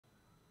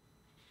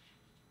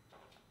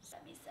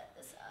Let me set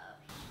this up.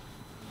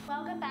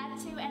 Welcome back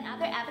to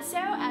another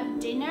episode of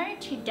Dinner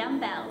to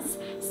Dumbbells.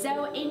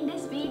 So in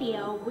this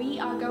video, we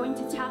are going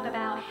to talk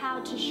about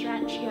how to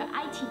stretch your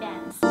IT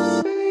bands.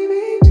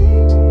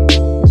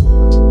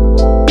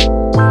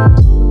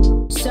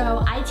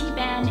 So IT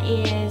band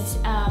is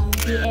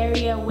the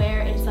area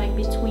where it's like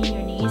between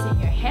your knees and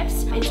your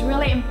hips. It's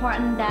really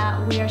important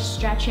that we are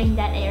stretching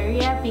that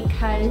area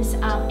because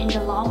in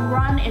the long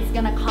run, it's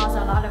gonna cause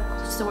a lot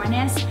of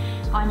soreness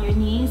on your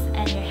knees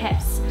and your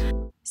hips.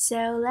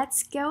 So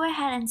let's go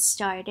ahead and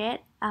start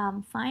it.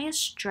 Find a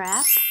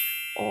strap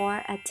or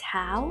a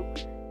towel.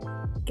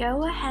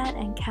 Go ahead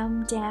and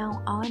come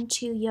down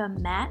onto your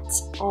mat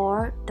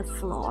or the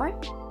floor.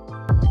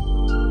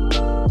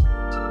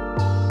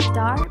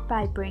 Start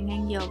by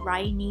bringing your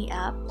right knee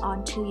up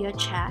onto your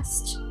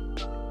chest.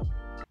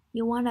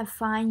 You want to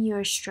find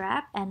your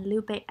strap and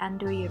loop it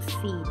under your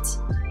feet.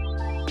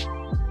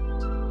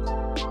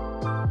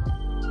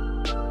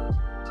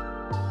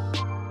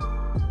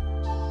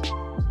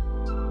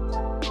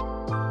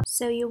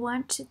 So you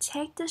want to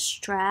take the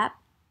strap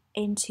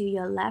into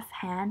your left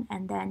hand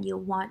and then you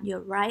want your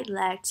right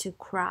leg to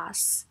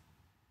cross.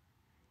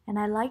 And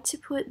I like to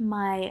put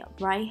my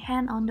right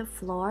hand on the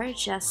floor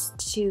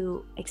just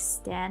to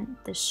extend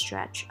the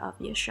stretch of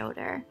your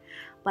shoulder.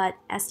 But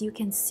as you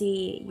can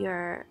see,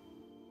 your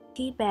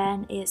IT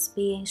band is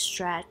being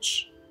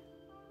stretched.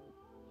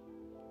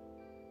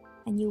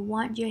 And you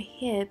want your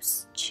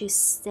hips to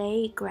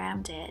stay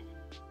grounded.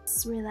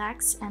 Just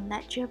relax and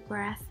let your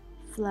breath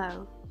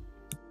flow.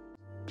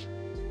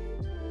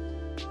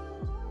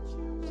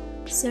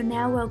 So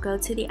now we'll go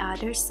to the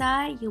other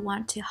side. You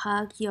want to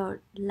hug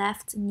your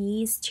left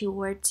knees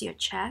towards your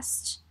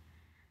chest.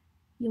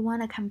 You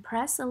want to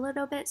compress a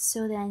little bit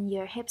so then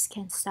your hips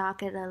can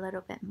socket a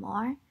little bit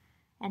more.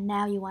 And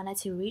now you want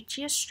to reach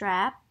your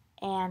strap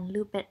and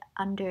loop it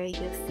under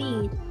your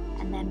feet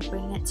and then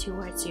bring it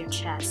towards your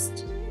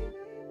chest.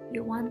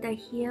 You want the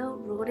heel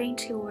rooting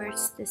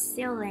towards the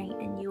ceiling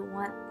and you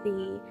want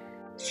the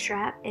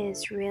strap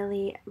is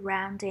really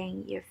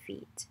rounding your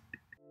feet.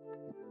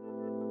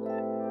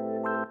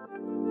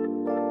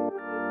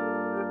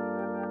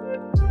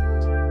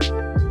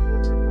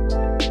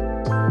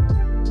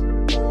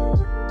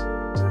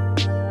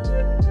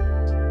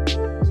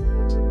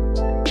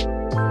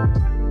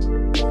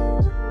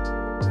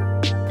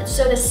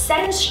 So the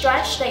second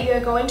stretch that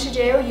you're going to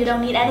do, you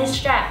don't need any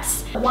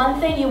straps. One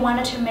thing you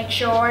wanted to make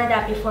sure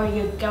that before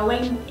you're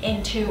going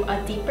into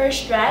a deeper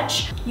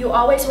stretch, you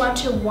always want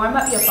to warm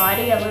up your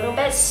body a little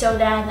bit so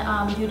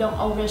that you don't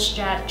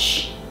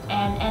overstretch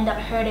and end up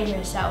hurting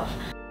yourself.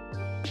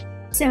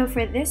 So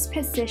for this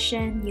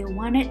position, you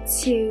want it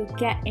to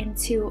get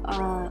into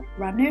a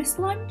runner's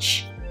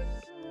lunge.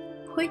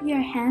 Put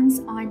your hands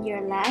on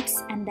your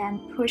legs and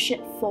then push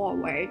it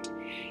forward.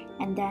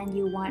 And then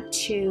you want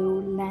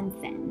to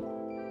lengthen.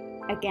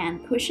 Again,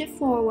 push it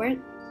forward,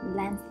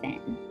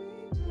 lengthen.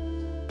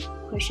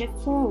 Push it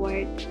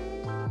forward,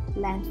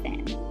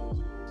 lengthen.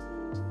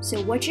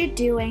 So what you're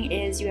doing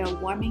is you're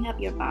warming up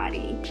your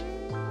body.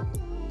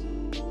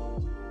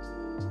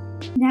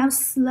 Now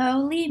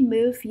slowly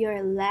move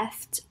your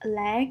left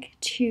leg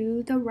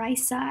to the right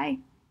side.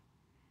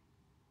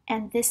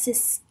 And this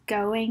is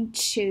going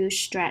to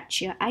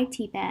stretch your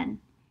IT band.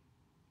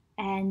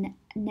 And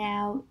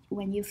now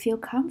when you feel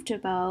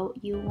comfortable,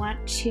 you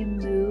want to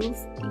move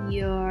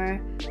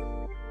your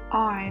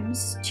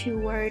arms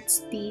towards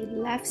the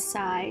left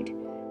side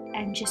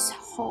and just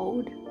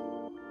hold.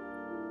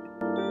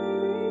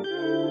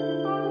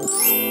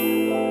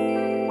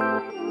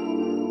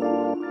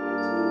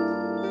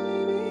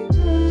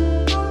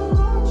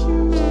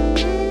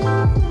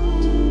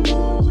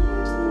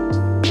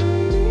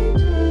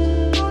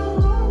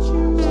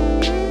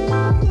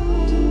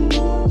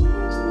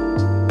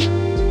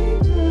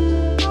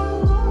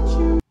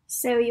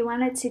 So you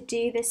wanted to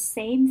do the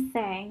same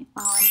thing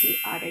on the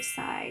other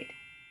side.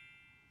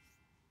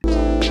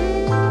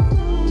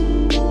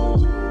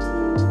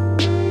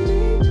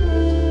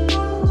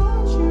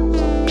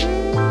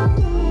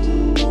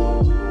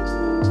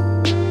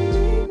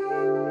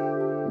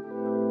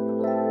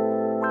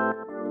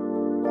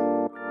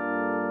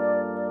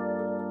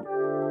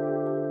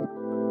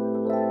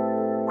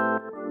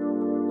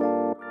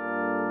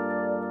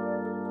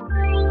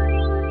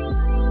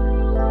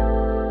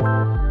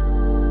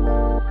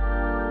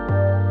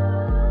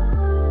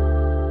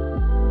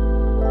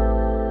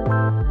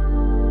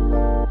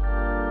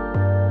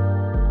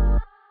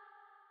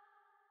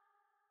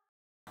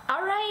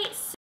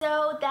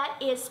 So that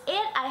is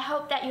it. I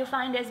hope that you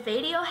find this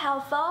video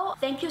helpful.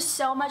 Thank you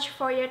so much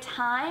for your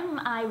time.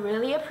 I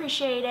really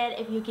appreciate it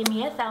if you give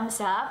me a thumbs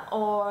up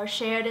or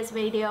share this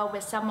video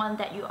with someone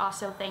that you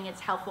also think is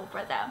helpful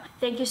for them.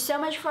 Thank you so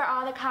much for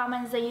all the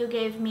comments that you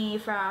gave me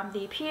from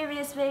the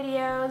previous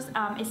videos.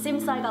 It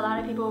seems like a lot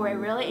of people were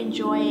really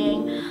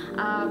enjoying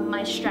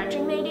my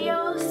stretching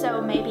videos,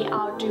 so maybe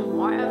I'll do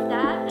more of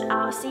that.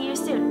 I'll see you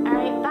soon.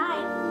 Alright,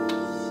 bye!